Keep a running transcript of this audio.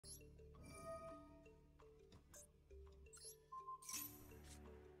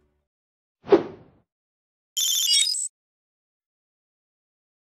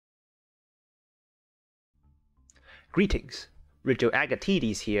Greetings, Rigil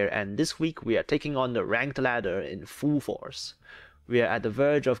Agateides here, and this week we are taking on the ranked ladder in full force. We are at the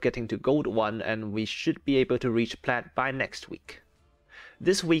verge of getting to Gold 1 and we should be able to reach Plat by next week.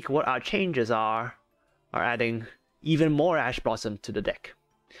 This week what our changes are adding even more Ash Blossom to the deck.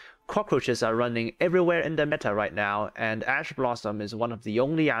 Cockroaches are running everywhere in the meta right now, and Ash Blossom is one of the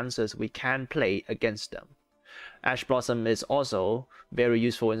only answers we can play against them. Ash Blossom is also very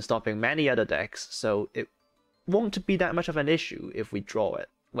useful in stopping many other decks, so it won't be that much of an issue if we draw it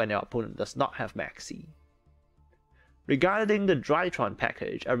when our opponent does not have Maxi. Regarding the Drytron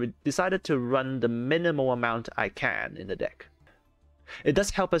package, I decided to run the minimal amount I can in the deck. It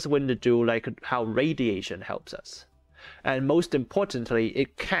does help us win the duel like how Radiation helps us. And most importantly,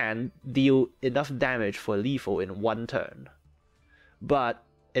 it can deal enough damage for lethal in one turn. But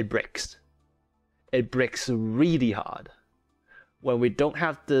it breaks. It breaks really hard. When we don't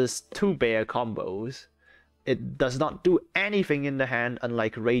have this 2-bear combos, it does not do anything in the hand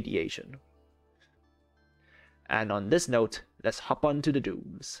unlike Radiation. And on this note, let's hop on to the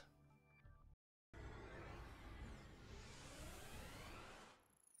duels.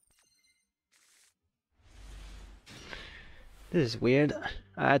 This is weird.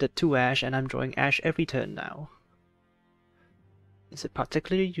 I added 2 Ash and I'm drawing Ash every turn now. Is it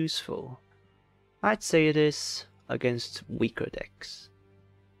particularly useful? I'd say it is against weaker decks.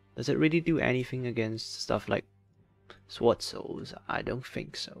 Does it really do anything against stuff like Sword Souls? I don't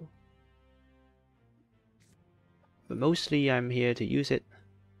think so. But mostly I'm here to use it.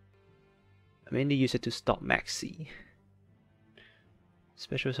 I mainly use it to stop Maxi.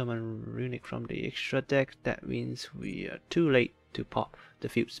 Special summon Runic from the extra deck, that means we are too late to pop the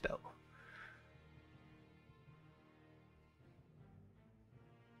field spell.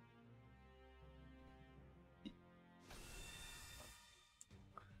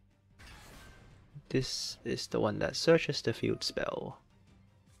 This is the one that searches the field spell.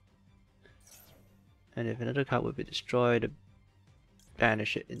 And if another card will be destroyed,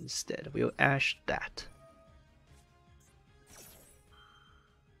 banish it instead. We'll Ash that.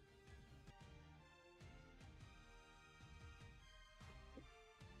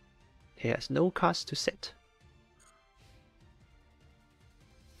 He has no cards to set.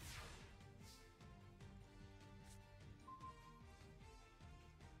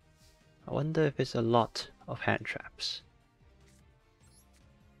 I wonder if it's a lot of hand traps.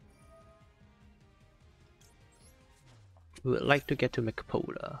 We would like to get to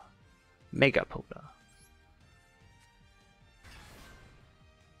Megapolar.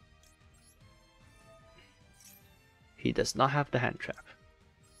 He does not have the hand trap.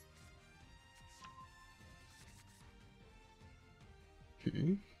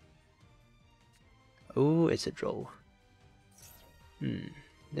 Oh, it's a draw.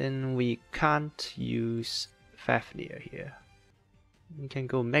 Then we can't use Fafnir here. We can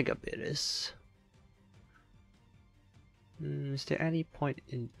go Mega Bitters. Is there any point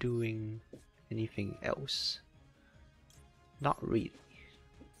in doing anything else? Not really.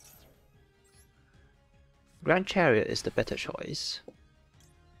 Grand Chariot is the better choice,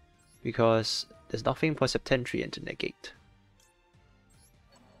 because there's nothing for Septentrion to negate.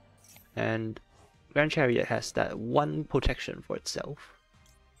 And Grand Chariot has that one protection for itself.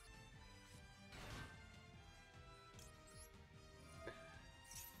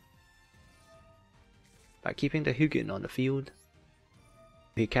 By keeping the Hugin on the field,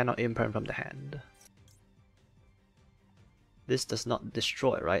 he cannot imprint from the hand. This does not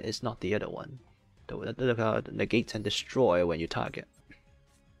destroy, right? It's not the other one. The other card negates and destroy when you target.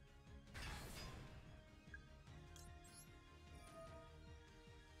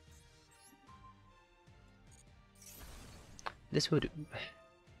 This will do.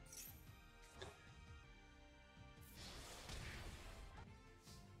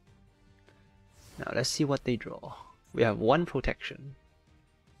 Now let's see what they draw. We have 1 protection.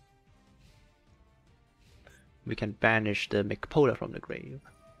 We can banish the Megapolar from the grave.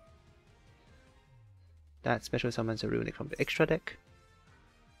 That special summons a Runic from the extra deck.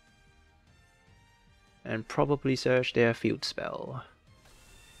 And probably search their field spell.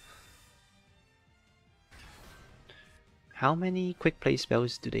 How many quick play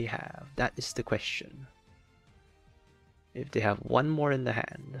spells do they have? That is the question. If they have 1 more in the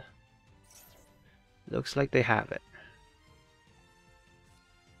hand. Looks like they have it.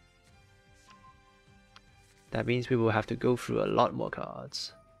 That means we will have to go through a lot more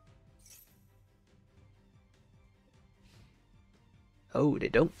cards. Oh, they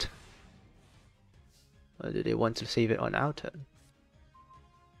don't. Or do they want to save it on our turn?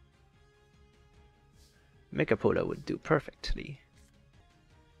 Megapolar would do perfectly.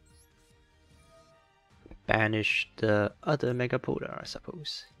 banish the other Mega Polar, I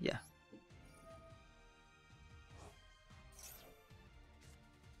suppose. Yeah.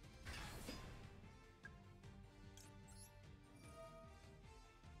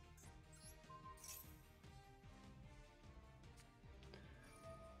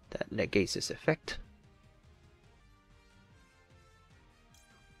 That negates its effect.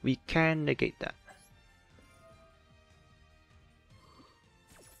 We can negate that.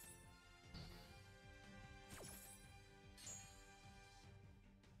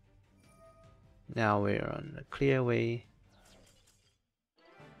 Now we're on a clear way.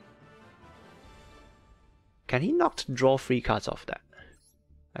 Can he not draw 3 cards off that?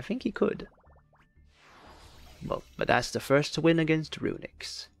 I think he could. Well, but that's the first win against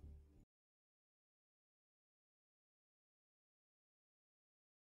Runics.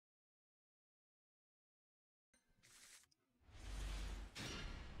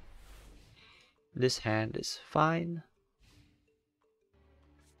 This hand is fine.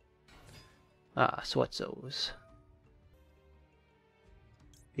 Ah, Swatzos.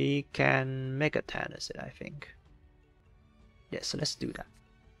 We can Mega Tennis it, I think. Yes, so let's do that.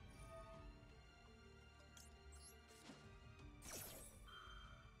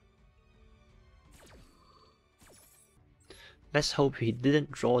 Let's hope he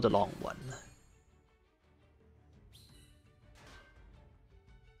didn't draw the long one.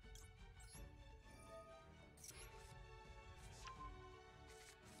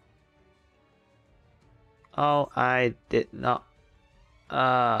 Oh, I did not.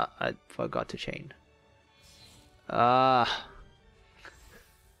 I forgot to chain. That's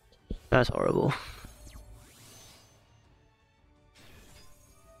horrible.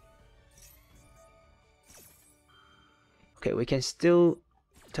 Okay, we can still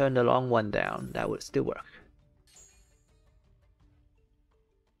turn the long one down. That would still work.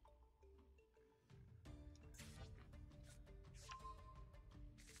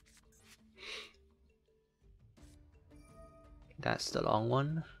 That's the long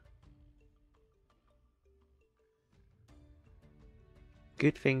one.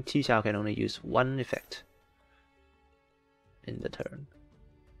 Good thing Qi can only use one effect in the turn.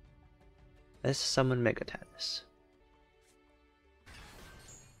 Let's summon Mega Tennis.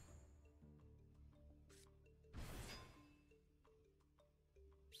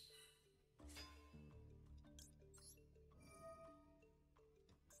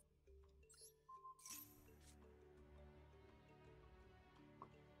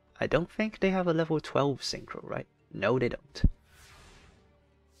 I don't think they have a level 12 synchro, right? No, they don't.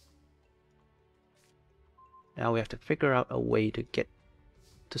 Now we have to figure out a way to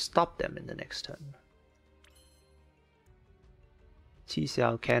stop them in the next turn.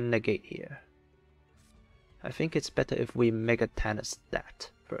 Qi can negate here. I think it's better if we Mega Tennis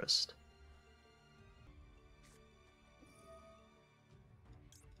that first.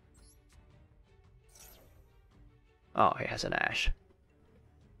 Oh, he has an Ash.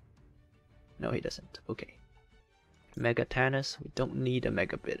 No, he doesn't. Okay. Mega Tennis. We don't need a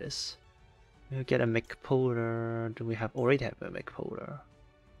Mega Bitis. We'll get a Mega Polar. Do we already have a Mega Polar?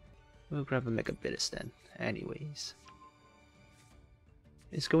 We'll grab a Mega Bitis then. Anyways.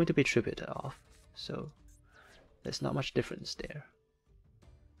 It's going to be tributed off, so there's not much difference there.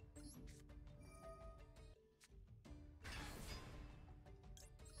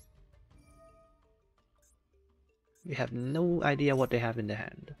 We have no idea what they have in their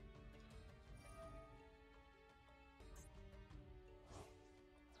hand.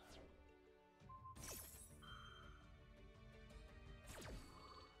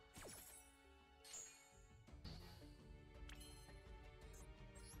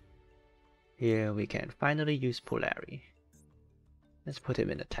 Here we can finally use Polari. Let's put him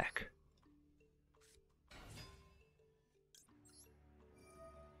in attack.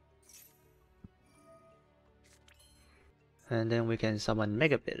 And then we can summon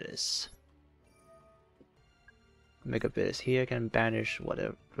Mega Bitis. Mega Bitis here can banish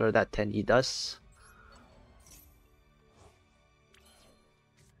whatever that 10E does.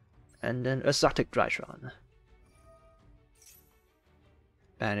 And then Ursarctic Drytron.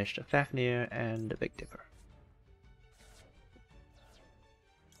 Banish the Fafnir and the Big Dipper.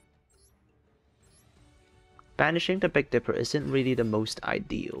 Banishing the Big Dipper isn't really the most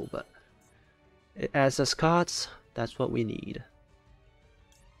ideal, but as us cards, that's what we need.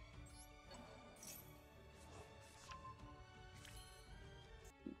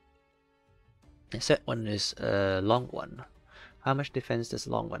 The set one is a long one. How much defense does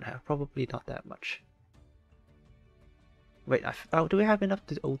long one have? Probably not that much. Wait, do we have enough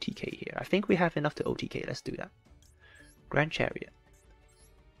to OTK here? I think we have enough to OTK. Let's do that. Grand Chariot.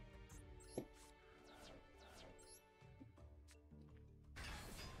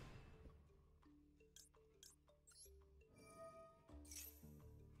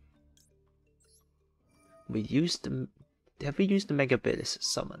 We used the... Have we used the Megabilis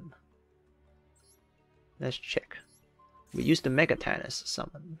summon? Let's check. We used the Megatanus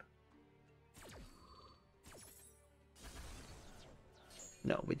summon.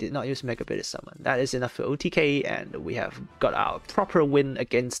 No, we did not use Megabilis summon. That is enough for OTK, and we have got our proper win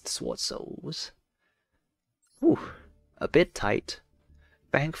against Sword Souls. Whew, a bit tight.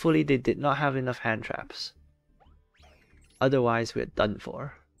 Thankfully, they did not have enough hand traps. Otherwise, we're done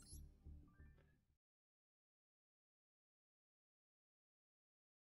for.